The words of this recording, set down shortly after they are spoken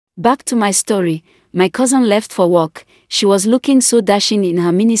Back to my story, my cousin left for work. She was looking so dashing in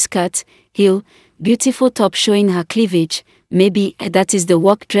her miniskirt, heel, beautiful top showing her cleavage. Maybe that is the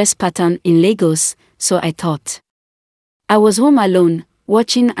work dress pattern in Lagos, so I thought. I was home alone,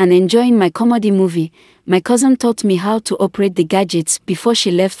 watching and enjoying my comedy movie. My cousin taught me how to operate the gadgets before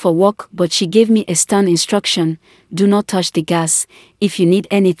she left for work, but she gave me a stern instruction: do not touch the gas. If you need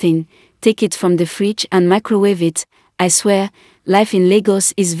anything, take it from the fridge and microwave it. I swear, life in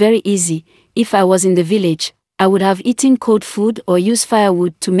Lagos is very easy. If I was in the village, I would have eaten cold food or used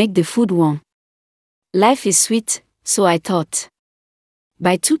firewood to make the food warm. Life is sweet, so I thought.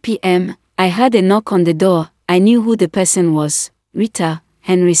 By 2 p.m., I heard a knock on the door. I knew who the person was: Rita,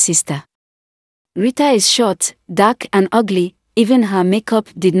 Henry's sister. Rita is short, dark and ugly. Even her makeup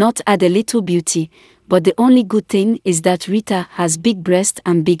did not add a little beauty, but the only good thing is that Rita has big breast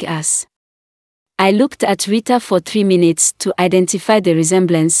and big ass. I looked at Rita for 3 minutes to identify the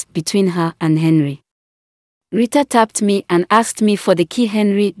resemblance between her and Henry. Rita tapped me and asked me for the key.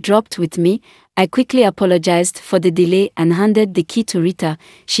 Henry dropped with me. I quickly apologized for the delay and handed the key to Rita.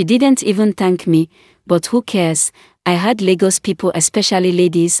 She didn't even thank me, but who cares? I heard Lagos people, especially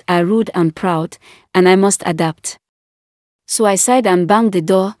ladies, are rude and proud, and I must adapt. So I sighed and banged the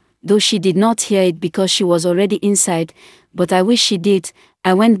door, though she did not hear it because she was already inside, but I wish she did.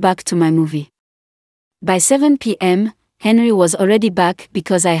 I went back to my movie. By 7 p.m., Henry was already back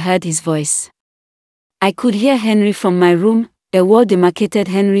because I heard his voice. I could hear Henry from my room. A wall demarcated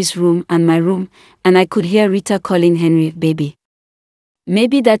Henry's room and my room, and I could hear Rita calling Henry baby.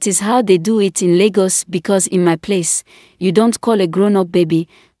 Maybe that is how they do it in Lagos, because in my place, you don't call a grown-up baby,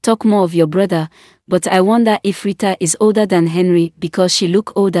 talk more of your brother. But I wonder if Rita is older than Henry because she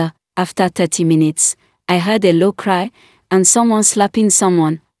looked older. After 30 minutes, I heard a low cry and someone slapping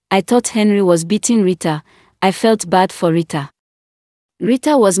someone. I thought Henry was beating Rita. I felt bad for Rita.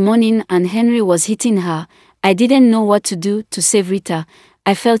 Rita was moaning and Henry was hitting her. I didn't know what to do to save Rita.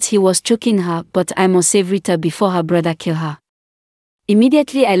 I felt he was choking her, but I must save Rita before her brother kill her.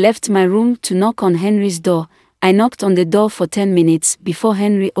 Immediately I left my room to knock on Henry's door. I knocked on the door for 10 minutes before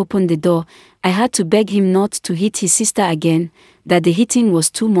Henry opened the door. I had to beg him not to hit his sister again, that the hitting was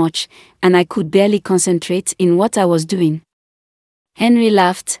too much, and I could barely concentrate in what I was doing. Henry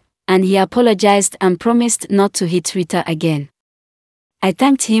laughed, and he apologized and promised not to hit Rita again. I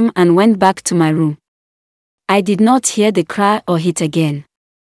thanked him and went back to my room. I did not hear the cry or hit again.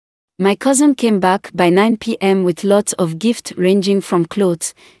 My cousin came back by 9 p.m. with lots of gifts ranging from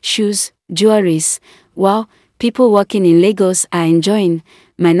clothes, shoes, jewelries. Wow, people working in Lagos are enjoying.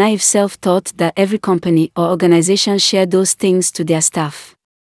 My naive self thought that every company or organization shared those things to their staff.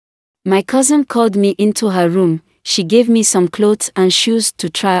 My cousin called me into her room. She gave me some clothes and shoes to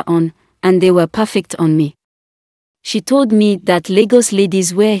try on, and they were perfect on me. She told me that Lagos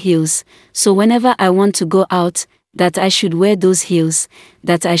ladies wear heels, so whenever I want to go out, that I should wear those heels,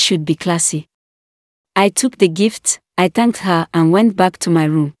 that I should be classy. I took the gift, I thanked her and went back to my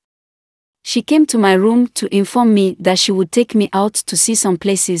room. She came to my room to inform me that she would take me out to see some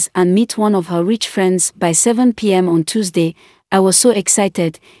places and meet one of her rich friends by 7 p.m. on Tuesday. I was so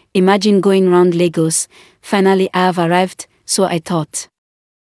excited. Imagine going round Lagos. Finally I have arrived, so I thought.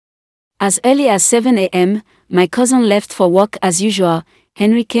 As early as 7 a.m., my cousin left for work as usual.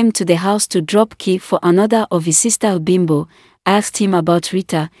 Henry came to the house to drop key for another of his sister Bimbo. I asked him about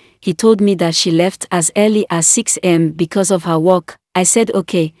Rita. He told me that she left as early as 6 a.m. because of her work. I said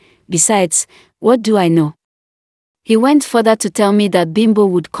okay, besides, what do I know? He went further to tell me that Bimbo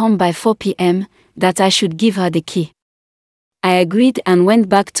would come by 4 p.m., that I should give her the key. I agreed and went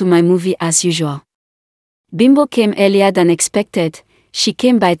back to my movie as usual. Bimbo came earlier than expected. She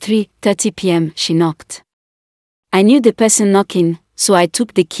came by 3:30 p.m. She knocked. I knew the person knocking, so I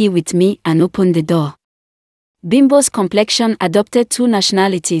took the key with me and opened the door. Bimbo's complexion adopted 2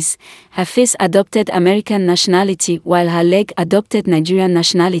 nationalities. Her face adopted American nationality while her leg adopted Nigerian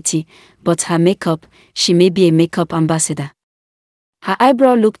nationality, but her makeup, she may be a makeup ambassador. Her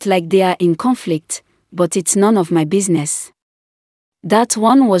eyebrow looked like they are in conflict, but it's none of my business. That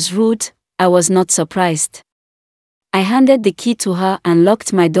one was rude. I was not surprised. I handed the key to her and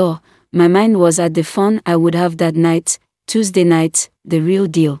locked my door. My mind was at the fun I would have that night, Tuesday night, the real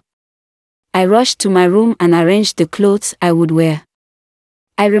deal. I rushed to my room and arranged the clothes I would wear.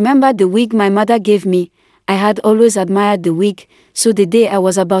 I remembered the wig my mother gave me. I had always admired the wig, so the day I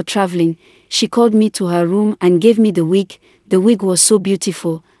was about traveling, she called me to her room and gave me the wig. The wig was so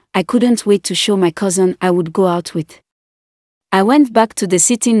beautiful, I couldn't wait to show my cousin I would go out with. I went back to the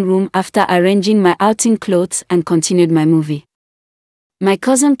sitting room after arranging my outing clothes and continued my movie. My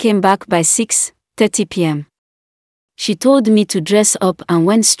cousin came back by 6:30 p.m. She told me to dress up and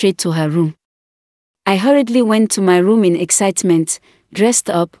went straight to her room. I hurriedly went to my room in excitement,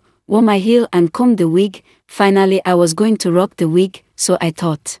 dressed up, wore my heel and combed the wig. Finally I was going to rock the wig, so I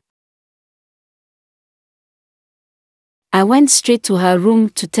thought. I went straight to her room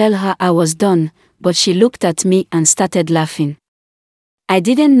to tell her I was done, but she looked at me and started laughing. I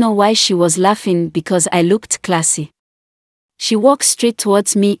didn't know why she was laughing because I looked classy. She walked straight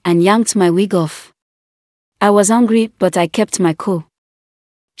towards me and yanked my wig off. I was angry, but I kept my cool.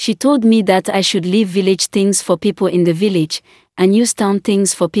 She told me that I should leave village things for people in the village, and use town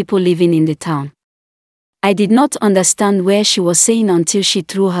things for people living in the town. I did not understand where she was saying until she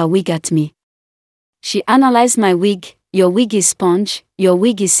threw her wig at me. She analyzed my wig. Your wig is sponge, your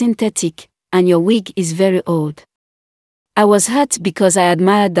wig is synthetic, and your wig is very old. I was hurt because I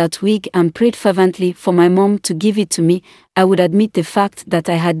admired that wig and prayed fervently for my mom to give it to me. I would admit the fact that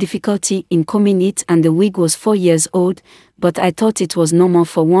I had difficulty in combing it and the wig was 4 years old, but I thought it was normal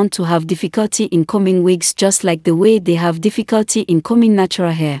for one to have difficulty in combing wigs just like the way they have difficulty in combing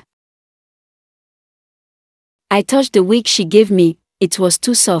natural hair. I touched the wig she gave me. It was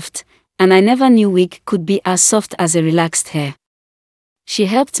too soft, and I never knew wig could be as soft as a relaxed hair. She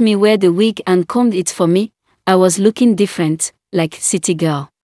helped me wear the wig and combed it for me. I was looking different, like city girl.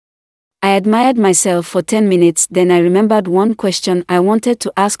 I admired myself for 10 minutes, then I remembered one question I wanted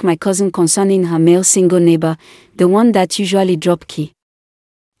to ask my cousin concerning her male single neighbor, the one that usually dropped key.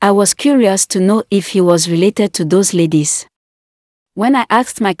 I was curious to know if he was related to those ladies. When I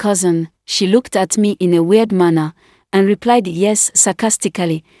asked my cousin, she looked at me in a weird manner, and replied yes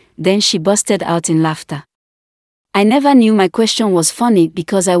sarcastically, then she busted out in laughter. I never knew my question was funny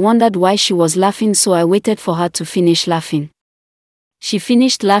because I wondered why she was laughing, so I waited for her to finish laughing. She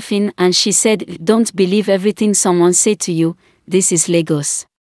finished laughing and she said, "Don't believe everything someone said to you, this is Lagos.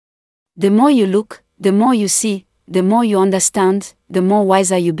 The more you look, the more you see, the more you understand, the more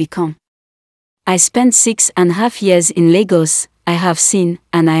wiser you become. I spent 6.5 years in Lagos, I have seen,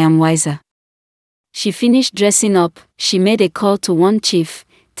 and I am wiser." She finished dressing up. She made a call to one chief,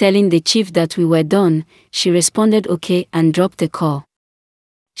 telling the chief that we were done. She responded okay and dropped the call.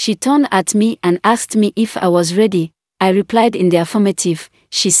 She turned at me and asked me if I was ready. I replied in the affirmative.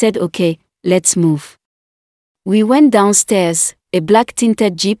 She said okay, let's move. We went downstairs. A black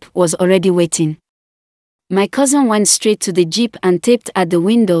tinted jeep was already waiting. My cousin went straight to the jeep and tapped at the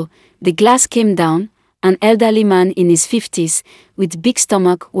window. The glass came down. An elderly man in his 50s, with big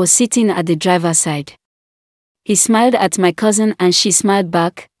stomach, was sitting at the driver's side. He smiled at my cousin and she smiled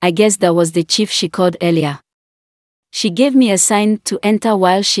back. I guess that was the chief she called earlier. She gave me a sign to enter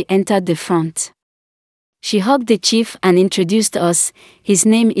while she entered the front. She hugged the chief and introduced us. His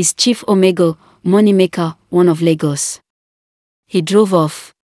name is Chief Omego, Moneymaker, one of Lagos. He drove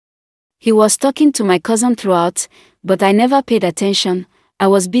off. He was talking to my cousin throughout, but I never paid attention. I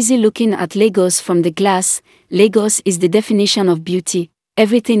was busy looking at Lagos from the glass. Lagos is the definition of beauty.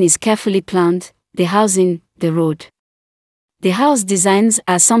 Everything is carefully planned, the housing, the road. The house designs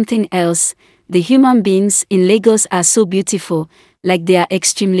are something else. The human beings in Lagos are so beautiful, like they are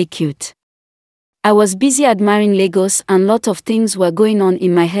extremely cute. I was busy admiring Lagos and lot of things were going on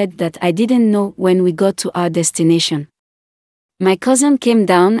in my head that I didn't know when we got to our destination. My cousin came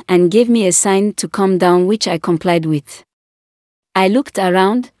down and gave me a sign to come down, which I complied with. I looked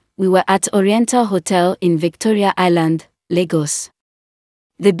around. We were at Oriental Hotel in Victoria Island, Lagos.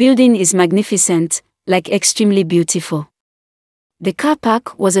 The building is magnificent, like extremely beautiful. The car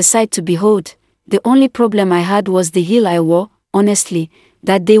park was a sight to behold. The only problem I had was the heel I wore. Honestly,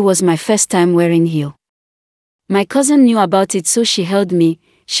 that day was my first time wearing heel. My cousin knew about it, so she held me.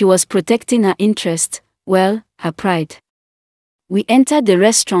 She was protecting her interest, well, her pride. We entered the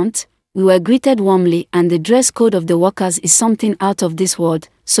restaurant. We were greeted warmly, and the dress code of the workers is something out of this world,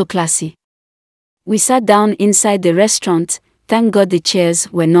 so classy. We sat down inside the restaurant. Thank God the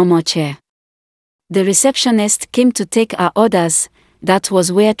chairs were normal chair. The receptionist came to take our orders. That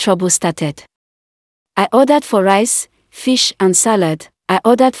was where trouble started. I ordered for rice, fish and salad. I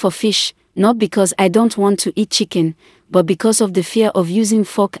ordered for fish, not because I don't want to eat chicken, but because of the fear of using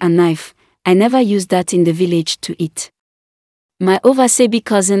fork and knife. I never used that in the village to eat. My Oversebi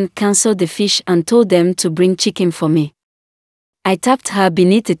cousin cancelled the fish and told them to bring chicken for me. I tapped her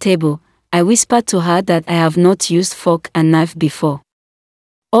beneath the table. I whispered to her that I have not used fork and knife before.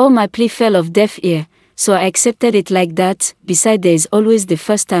 All my plea fell off deaf ear, so I accepted it like that. Besides, there is always the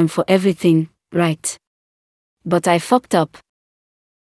first time for everything, right? But I fucked up.